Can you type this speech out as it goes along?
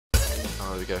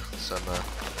there we go.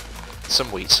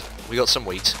 Some wheat. We got some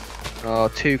wheat. Oh,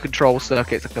 2 control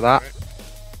circuits, look at that.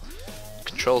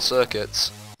 Control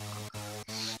circuits.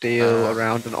 Steel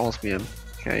around and osmium.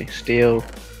 Okay, steel.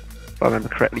 If I remember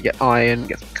correctly, get iron,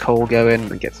 get some coal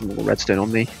going, and get some more redstone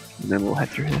on me, and then we'll head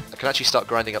through here. I can actually start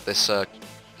grinding up this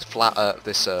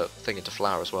thing into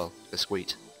flour as well. This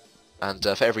wheat. And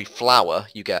for every flour,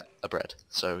 you get a bread.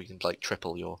 So you can like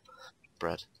triple your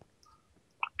bread.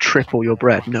 Triple your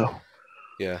bread? No.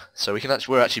 Yeah. So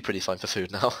we're actually pretty fine for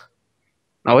food now.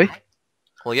 Are we?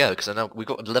 Well, yeah, because now we've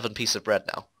got 11 pieces of bread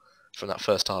now from that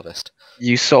first harvest.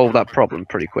 You solved that problem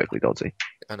pretty quickly, Dodzy.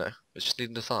 I know. It's just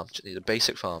needing a farm. Just need a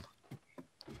basic farm.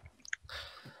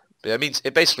 But yeah,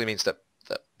 it basically means that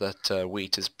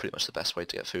wheat is pretty much the best way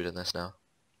to get food in this now.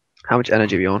 How much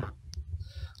energy are you on?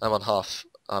 I'm on half.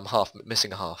 I'm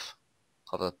missing a half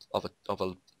of a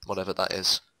whatever that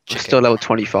is. Chicken. Still level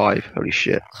 25. Holy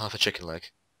shit. Half a chicken leg.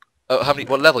 Oh, how many?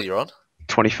 What level you're on?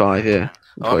 25, yeah.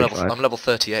 Oh, I'm level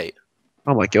 38.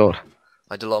 Oh my god.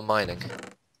 I did a lot of mining.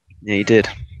 Yeah, you did.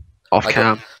 Off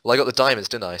cam. Well, I got the diamonds,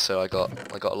 didn't I? So I got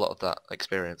a lot of that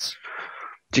experience.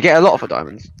 Do you get a lot for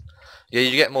diamonds? Yeah,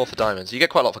 you get more for diamonds. You get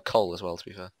quite a lot for coal as well, to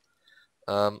be fair.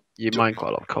 You mine quite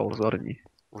a lot of coal as well, didn't you?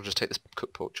 We'll just take this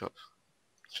cooked pork chop.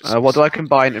 What do I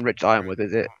combine enriched iron with?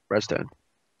 Is it redstone?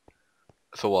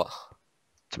 For what?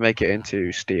 To make it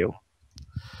into steel.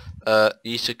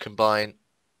 You should combine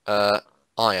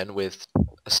iron with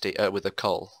a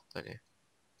coal, don't you?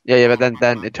 Yeah, but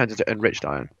then it turns into enriched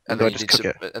iron. And do then I just cook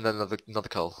it? And then another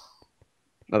coal.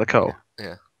 Another coal?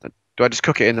 Yeah. Do I just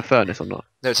cook it in the furnace or not?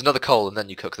 No, it's another coal, and then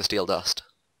you cook the steel dust.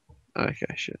 Okay,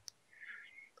 shit.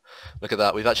 Look at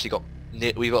that. We've actually got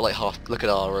like half. Look at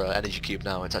our energy cube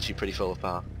now. It's actually pretty full of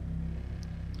power.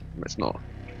 It's not.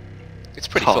 It's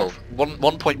pretty full.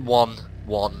 1.11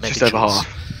 megatjoules. Just over half.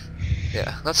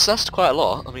 Yeah, that's quite a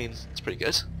lot. I mean, it's pretty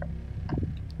good.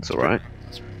 It's alright.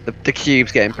 The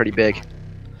cube's getting pretty big.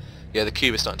 Yeah, the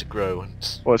cube is starting to grow,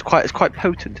 and well, it's quite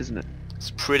potent, isn't it? it's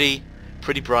pretty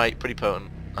bright, pretty potent.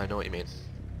 I know what you mean.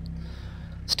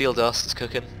 Steel dust is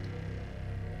cooking.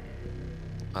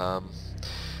 I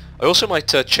also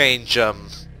might change. I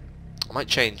might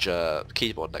change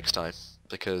keyboard next time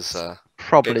because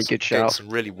probably a good shout. Some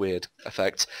really weird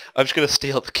effects. I'm just gonna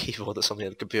steal the keyboard that's on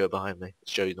the computer behind me,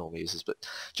 which Joe normally uses, but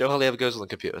Joe hardly ever goes on the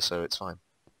computer, so it's fine.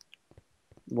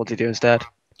 What do you do instead?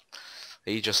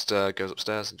 He just goes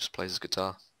upstairs and just plays his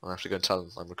guitar. I have to go and tell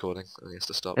him I'm recording, and he has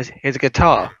to stop. Here's a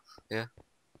guitar. Yeah.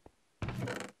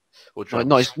 Or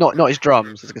drums. Not his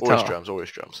drums. It's a guitar. Or his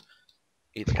drums.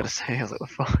 I was gonna say, I was like, what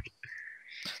the fuck?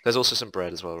 There's also some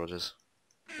bread as well, Rogers.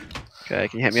 Okay,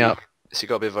 can you hit me up? So you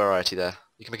got a bit of variety there.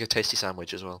 You can make a tasty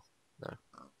sandwich as well.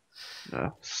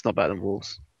 No, it's not better than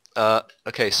wolves.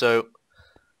 Okay, so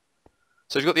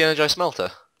you've got the energized smelter.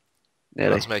 Yeah.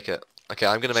 Let's make it. Okay,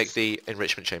 I'm gonna make the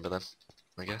enrichment chamber then.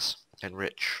 I guess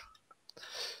enrich.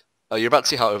 Oh, you're about to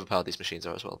see how overpowered these machines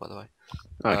are as well, by the way.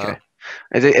 Okay.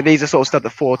 Are these the sort of stuff that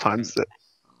 4 times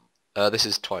that? This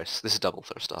is twice. This is double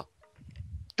for a start.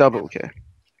 Double, okay.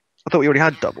 I thought we already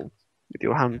had double with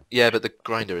your hand. Yeah, but the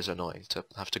grinder is annoying to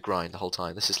have to grind the whole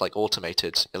time. This is like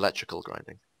automated electrical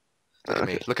grinding. Look at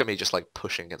me. Look at me just like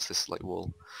pushing against this like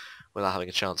wall without having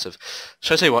a chance of...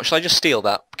 Shall I tell you what? Shall I just steal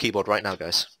that keyboard right now,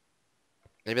 guys?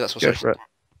 Maybe that's what's... Go for it.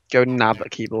 Go nab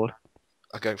that keyboard.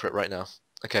 I'm going for it right now.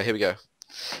 Okay, here we go.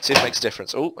 See if it makes a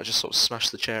difference. Oh, I just sort of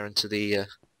smashed the chair into the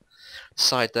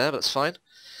side there, but that's fine.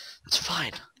 That's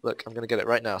fine. Look, I'm going to get it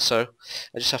right now. So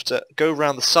I just have to go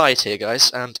around the side here,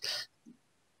 guys, and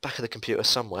back of the computer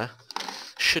somewhere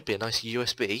should be a nice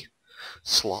USB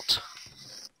slot.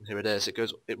 Here it is.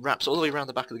 It wraps all the way around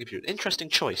the back of the computer. Interesting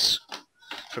choice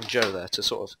from Joe there to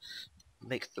sort of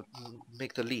make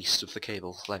the least of the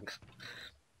cable length.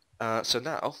 So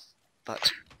now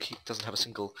that doesn't have a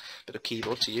single bit of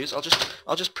keyboard to use, I'll just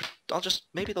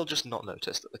maybe they'll just not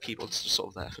notice that the keyboard's just sort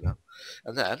of there for now,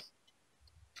 and then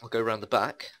I'll go around the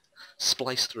back,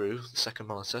 splice through the second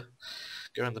monitor,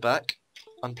 go around the back,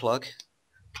 unplug,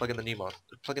 plug in the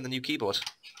new keyboard.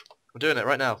 I'm doing it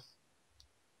right now.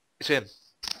 It's in.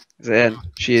 Is it in?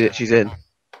 She's in.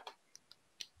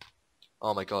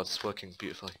 Oh my god, it's working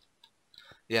beautifully.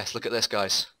 Yes, look at this,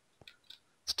 guys.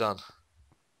 It's done.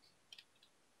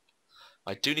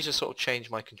 I do need to sort of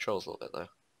change my controls a little bit though.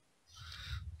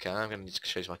 Okay, I'm going to need to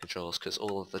change my controls because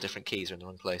all of the different keys are in the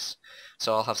wrong place.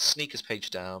 So I'll have sneakers page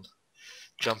down,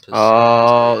 jumpers...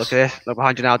 Oh, look at this. Look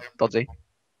behind you now, Dodzy.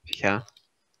 If you can.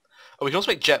 Oh, we can also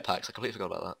make jetpacks. I completely forgot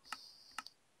about that.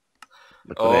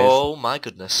 Look what it is. Oh my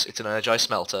goodness, it's an energized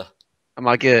smelter. Am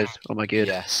I good? Am I good?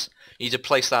 Yes. You need to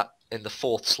place that in the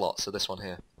 4th slot, so this one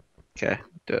here. Okay,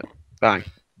 do it. Bang.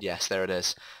 Yes, there it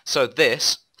is. So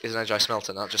this is an energized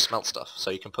smelter, now it just smelts stuff. So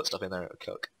you can put stuff in there and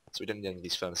it'll cook. So we don't need any of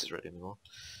these furnaces ready anymore.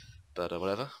 But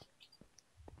whatever.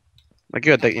 They're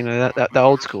good. You know, they're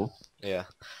old school. Yeah.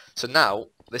 So now,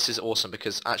 this is awesome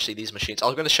because actually these machines...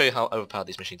 I'm going to show you how overpowered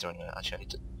these machines are in a minute. Actually, I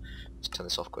need to turn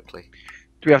this off quickly.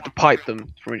 Do we have to pipe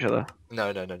them from each other?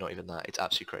 No, not even that. It's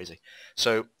absolutely crazy.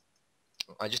 So,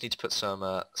 I just need to put some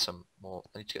more...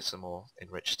 I need to get some more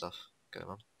enriched stuff going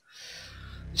on.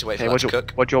 Need to wait for that to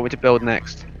cook. What do you want me to build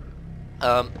next?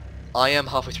 I am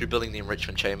halfway through building the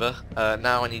enrichment chamber.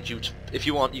 Now I need you to... If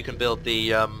you want, you can build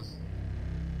the...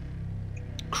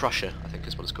 crusher, I think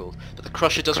is what it's called. But the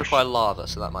crusher does require lava,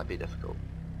 so that might be difficult.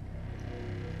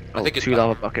 I think it's 2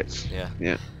 lava buckets. Yeah.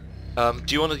 Yeah.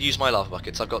 Do you want to use my lava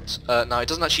buckets? I've got... no, it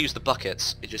doesn't actually use the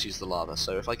buckets, it just uses the lava.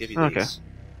 So if I give you these...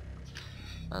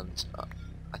 And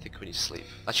I think we need to sleep.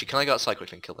 Actually, can I go outside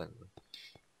quickly and kill them?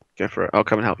 Go for it. I'll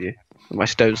come and help you. With my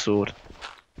stone sword.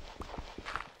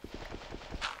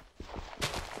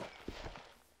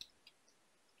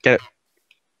 Get it.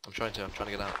 I'm trying to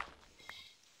get out.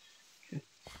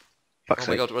 Fuck's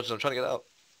Oh my sake. god, Roger, I'm trying to get out.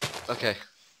 Okay.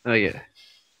 Oh yeah.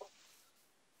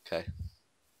 Okay.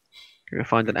 We're gonna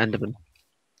find an Enderman.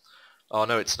 Oh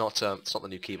no, it's not the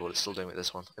new keyboard, it's still doing it with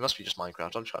this one. It must be just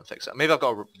Minecraft, I'll try and fix it. Maybe I've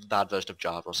got a bad version of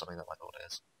Java or something, that might be what it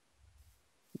is.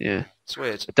 Yeah. It's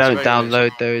weird. But don't It's very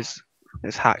download those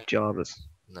hack Javas.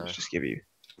 No. Let's just give you.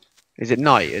 Is it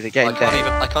night? Is it getting day?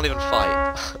 I can't even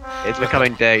fight. It's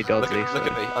becoming day, Dodsley. Look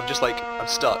at me, I'm just like, I'm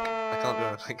stuck. I can't do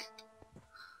anything.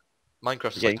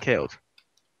 Minecraft is Getting like... killed.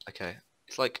 Okay.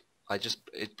 It's like, a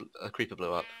creeper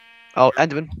blew up. Oh,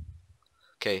 Enderman.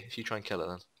 Okay, if you try and kill it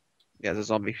then. Yeah, there's a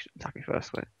zombie attack me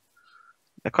first. Wait.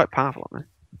 They're quite powerful, aren't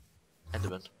they?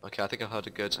 Enderman. Okay, I think I've heard a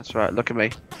good... That's right. Look at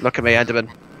me. Look at me, Enderman.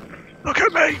 Look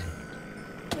at me.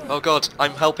 Oh god,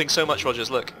 I'm helping so much, Rogers,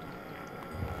 look.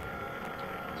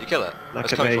 Did you kill it? Look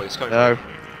It's at coming me. for you, it's coming No. for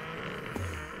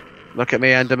you. Look at me,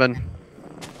 Enderman.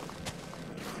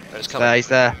 It's coming. There, he's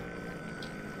there.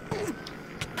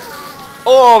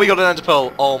 Oh, we got an ender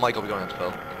pearl! Oh my god, we got an ender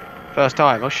pearl. First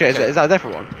time. Oh shit, Okay. is that a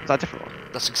different one? Is that a different one?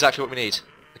 That's exactly what we need.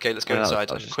 Okay, let's go Oh, no,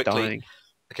 inside I was and just quickly... dying.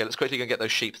 Okay, let's quickly go and get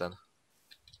those sheep then.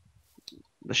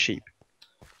 The sheep.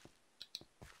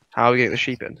 How are we getting the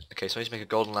sheep in? Okay, so I need to make a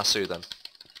golden lasso then.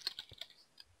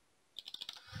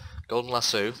 Golden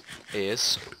lasso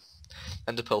is...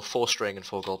 Ender pearl, 4 string and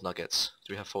 4 gold nuggets.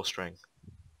 Do we have 4 string?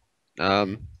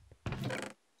 In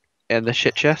the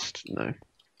shit chest? No.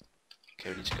 Okay,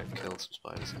 we need to go and kill some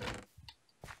spiders.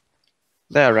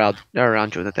 They're around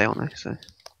during the day, aren't they? So.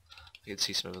 You can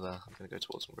see some over there. I'm going to go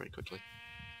towards them very quickly.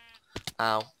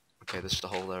 Ow. Okay, there's just a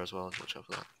hole there as well. Watch out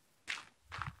for that.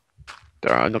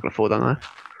 They're alright, I'm not gonna fall down there.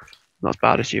 Not as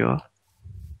bad as you are.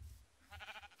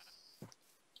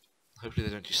 Hopefully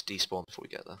they don't just despawn before we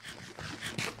get there.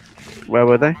 Where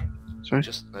were they? Sorry?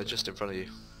 They're just in front of you.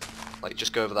 Like,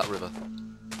 just go over that river.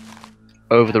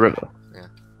 Over the river? Yeah.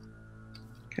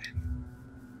 Okay.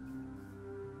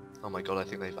 Oh my god, I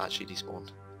think they've actually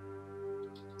despawned.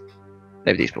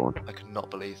 They've despawned. I could not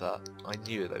believe that. I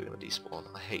knew they were going to despawn.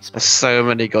 I hate There's spiders. so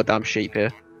many goddamn sheep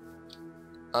here.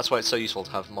 That's why it's so useful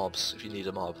to have mobs. If you need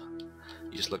a mob,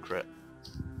 you just look for it.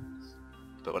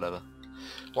 But whatever.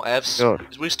 Whatevs.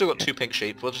 God. We've still got 2 pink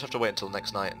sheep. We'll just have to wait until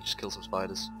next night and just kill some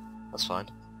spiders. That's fine.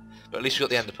 But at least we got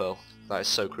the ender pearl. That is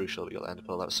so crucial. We got the ender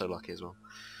pearl. That was so lucky as well.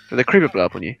 Did the creeper blow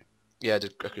up on you? Yeah, a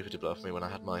creeper did blow up me when I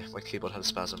had my keyboard had a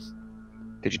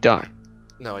spasm. Did you die?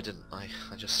 No, I didn't. I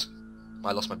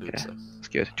lost my boots Okay. though. That's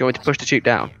good. Do you want me to push the sheep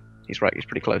down? He's right, he's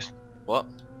pretty close. What?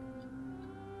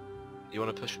 You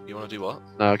want to push? You want to do what?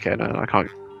 No, okay, no, I can't.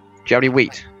 Do you have any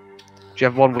wheat? Do you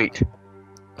have 1 wheat?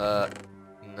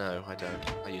 No, I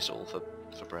don't. I use it all for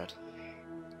bread.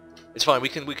 It's fine. We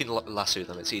can lasso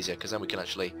them. It's easier because then we can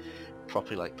actually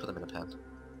properly like put them in a pen.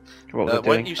 What why we're don't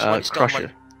doing? you start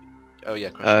Crusher. Oh yeah,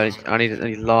 crusher. I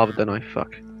need lava, don't I?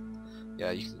 Fuck.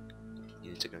 Yeah, you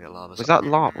need to go get lava. Was that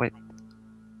lava? Wait.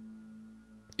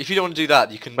 If you don't want to do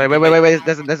that, you can. Wait.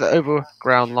 There's an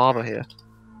overground lava here.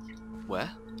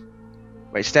 Where?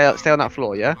 Wait, stay on that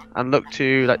floor, yeah, and look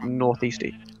to like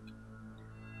northeasty.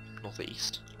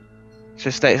 Northeast. So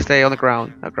stay on the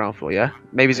ground, that ground floor, yeah.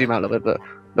 Maybe zoom out a little bit, but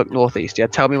look northeast, yeah.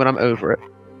 Tell me when I'm over it.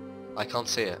 I can't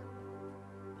see it.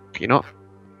 Can you not?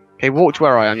 Okay, walk to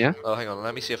where I am, yeah. Oh, hang on.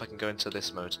 Let me see if I can go into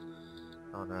this mode.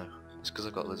 Oh no, it's because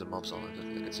I've got loads of mobs on. I don't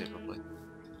think I can see it properly.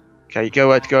 Okay, you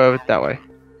go over that way.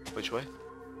 Which way?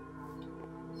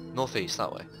 Northeast,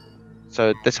 that way.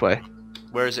 So this way.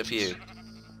 Where is it for you?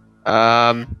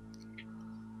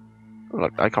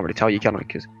 Look, I can't really tell you, can I?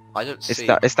 Because I don't see.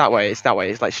 it's that way. It's that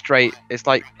way. It's like straight. It's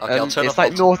like Okay, I'll turn it's off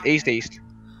like northeast east.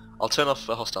 I'll turn off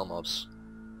the hostile mobs.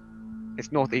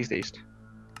 It's northeast east.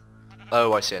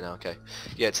 Oh, I see it now. Okay.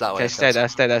 Yeah, it's that way. Okay, stay there,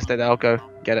 stay there, stay there. I'll go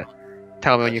get it.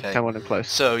 Tell me when Okay. tell me when I'm close.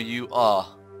 So you are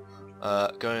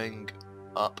going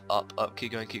up, up, up.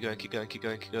 Keep going, keep going, keep going, keep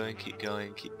going, keep going, keep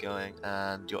going, keep going,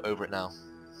 and you're over it now.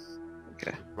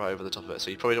 Okay. Right over the top of it.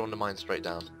 So you probably don't want to mine straight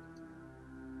down.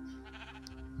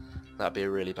 That'd be a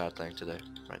really bad thing to do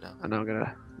right now. And I'm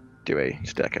gonna do a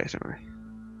staircase, don't worry.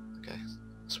 Okay,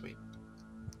 sweet.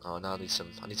 Oh, now I need some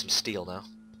steel now.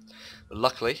 But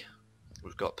luckily,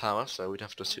 we've got power, so we don't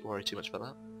have to worry too much about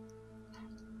that.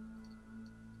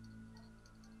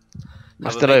 Am I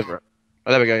still over it?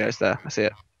 Oh, there we go. Yeah, it's there. I see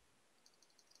it.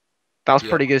 That was a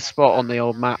pretty good spot on the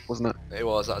old map, wasn't it? It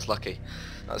was. That was lucky.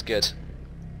 That was good.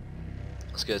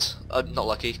 That's good. Not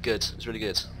lucky. Good. It was really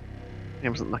good. It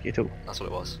wasn't lucky at all. That's what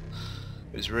it was.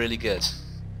 It was really good.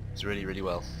 It was really, really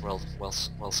well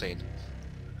seen.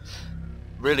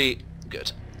 Really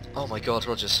good. Oh my God,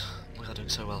 Rogers, we are doing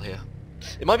so well here.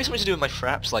 It might be something to do with my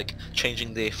fraps, like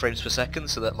changing the frames per second,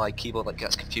 so that my keyboard like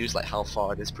gets confused, like how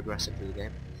far it is progressing through the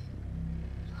game.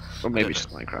 Or maybe just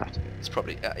Minecraft. It's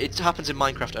probably it happens in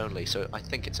Minecraft only, so I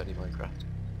think it's only Minecraft.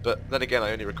 But then again,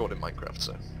 I only record in Minecraft,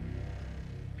 so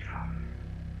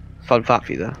Fun fact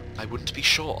for you there. I wouldn't be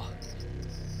sure.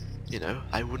 You know,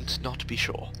 I wouldn't not be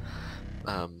sure.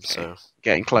 So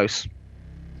Getting close.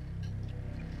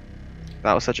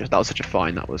 That was such a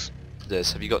find. That was. it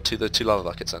is. Have you got the two lava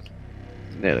buckets then?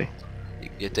 Nearly.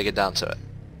 You're digging down to it.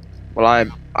 Well,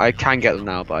 I can get them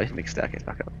now, but I make a staircase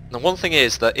back up. Now, one thing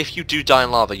is that if you do die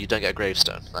in lava, you don't get a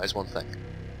gravestone. That is one thing.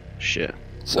 Shit.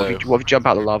 So what if you jump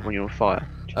out of the lava when you're on fire?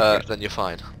 then you're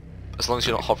fine, as long as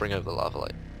you're not hovering over the lava.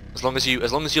 Like, as long as you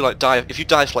like die. If you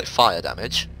die for like fire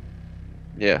damage,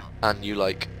 Yeah. and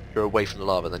you're away from the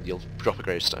lava, then you'll drop a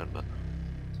gravestone. But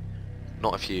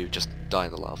not if you just die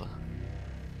in the lava.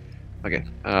 Okay.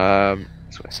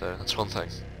 So that's one thing.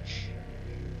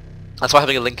 That's why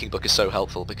having a linking book is so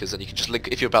helpful, because then you can just link.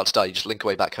 If you're about to die, you just link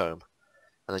away back home,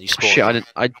 and then you spawn. Shit!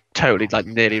 I totally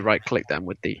nearly right clicked them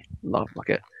with the lava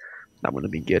bucket. That would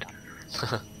have been good.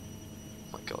 Oh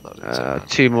my God, that would have been so bad.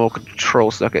 2 more control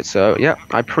circuits. So yeah,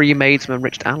 I pre-made some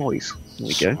enriched alloys. There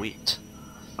we go. Sweet.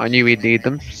 I knew we'd need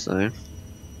them, so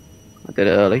I did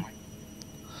it early.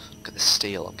 Look at the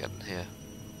steel I'm getting here.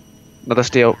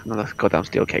 Another goddamn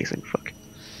steel casing. Fuck.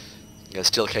 Yeah,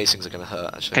 steel casings are gonna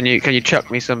hurt. Actually. Can you chuck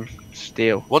me some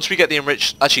steel? Once we get the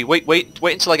enriched, actually, wait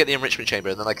until I get the enrichment chamber,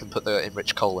 and then I can put the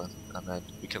enriched coal in, and then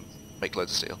we can make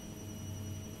loads of steel.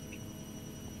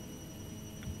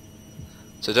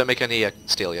 So don't make any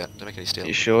steel yet. Don't make any steel.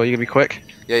 You sure you're gonna be quick?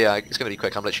 Yeah, it's gonna be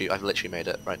quick. I've literally made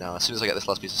it right now. As soon as I get this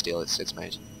last piece of steel, it's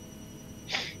made.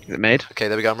 Is it made? Okay,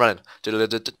 there we go. I'm running. Do.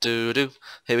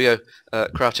 Here we go.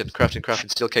 Crafting.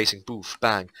 Steel casing. Boof.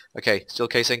 Bang. Okay, steel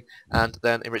casing, and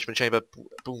then enrichment chamber.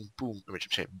 Boom.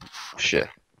 Enrichment chamber. Boof. Shit.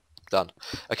 Done.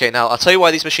 Okay, now I'll tell you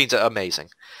why these machines are amazing.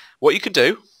 What you can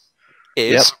do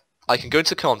is I can go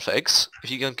into configs.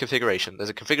 If you go in configuration, there's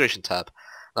a configuration tab,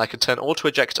 and I can turn auto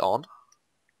eject on.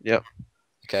 Yep.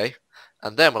 Okay,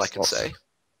 and then what I can say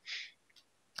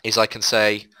is I can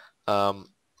say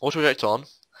auto eject on,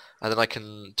 and then I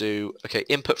can do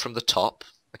input from the top.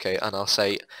 Okay, and I'll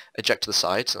say eject to the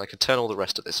sides, and I can turn all the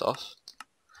rest of this off.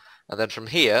 And then from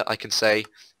here I can say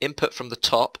input from the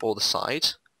top or the side,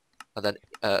 and then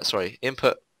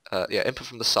input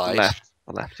from the side.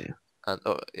 Left, yeah. And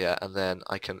and then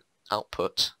I can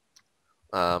output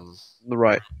The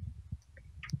right.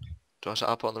 Do I have to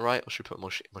output on the right, or should we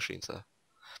put machines there?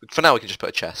 For now we can just put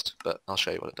a chest, but I'll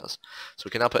show you what it does. So we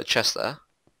can now put a chest there.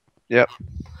 Yep.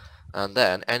 And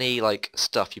then any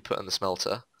stuff you put in the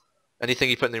smelter, anything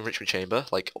you put in the enrichment chamber,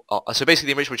 so basically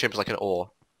the enrichment chamber is like an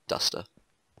ore duster.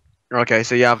 Okay,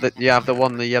 so you have the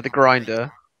one, you have the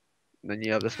grinder, and then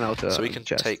you have the smelter. So we can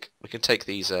chest. take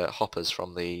these hoppers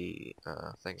from the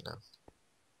thing now.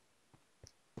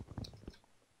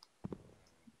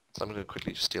 So I'm going to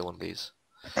quickly just steal one of these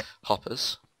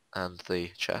hoppers and the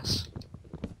chest,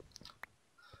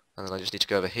 and then I just need to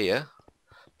go over here,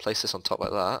 place this on top like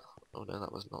that. Oh no,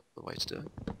 that was not the way to do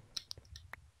it.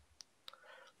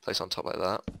 Place on top like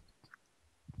that,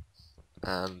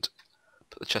 and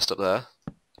put the chest up there.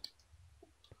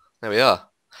 There we are.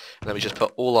 And then we just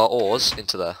put all our ores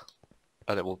into there,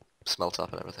 and it will smelt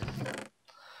up and everything.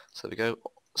 So there we go.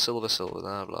 Silver,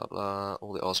 blah blah blah.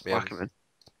 All the osmium.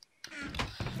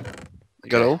 You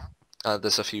got it all?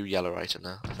 There's a few yellowite in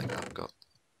there. I think I've got.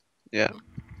 Yeah,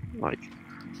 like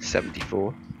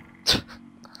 74.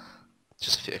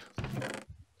 Just a few.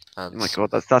 And oh my God,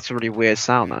 that's a really weird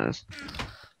sound. That is.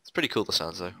 It's pretty cool, the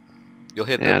sounds though. You'll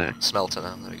hear the smelter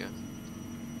now. There we go.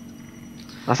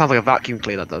 That sounds like a vacuum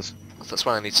cleaner. That does. That's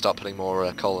why I need to start putting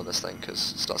more coal in this thing,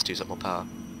 because it starts to use up more power.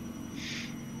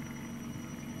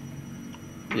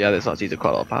 Yeah, this starts to use quite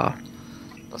a lot of power.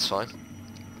 That's fine.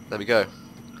 There we go.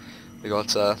 We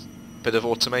got a bit of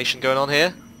automation going on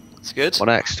here. That's good. What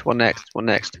next? What next? What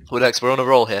next? What next? We're on a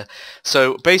roll here.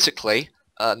 So basically,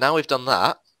 now we've done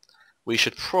that, we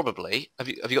should probably... Have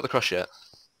you got the crush yet?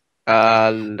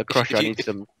 The crusher, I need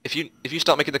some... If you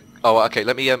start making the... Oh, okay,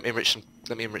 let me enrich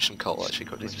some coal, actually,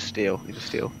 quickly. Need some steel. Need some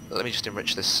steel. Let me just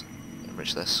enrich this. Let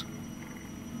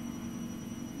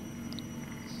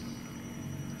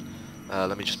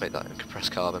me just make that in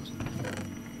compressed carbon.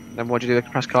 Then what do you do with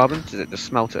compressed carbon? Does it just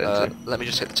smelt it into? Let me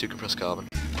just hit the 2 compressed carbon.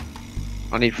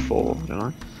 I need 4, don't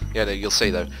I? Yeah, no, you'll see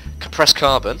though. Compressed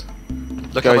carbon.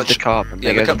 Look Goes how much to carbon.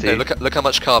 Yeah, It goes into- look how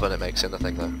much carbon it makes in the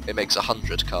thing though. It makes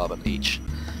 100 carbon each.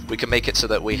 We can make it so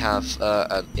that we have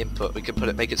an input. We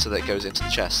can make it so that it goes into the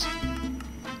chest.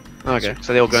 Okay,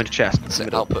 so they all go into chest. So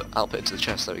output into the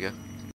chest. There we go.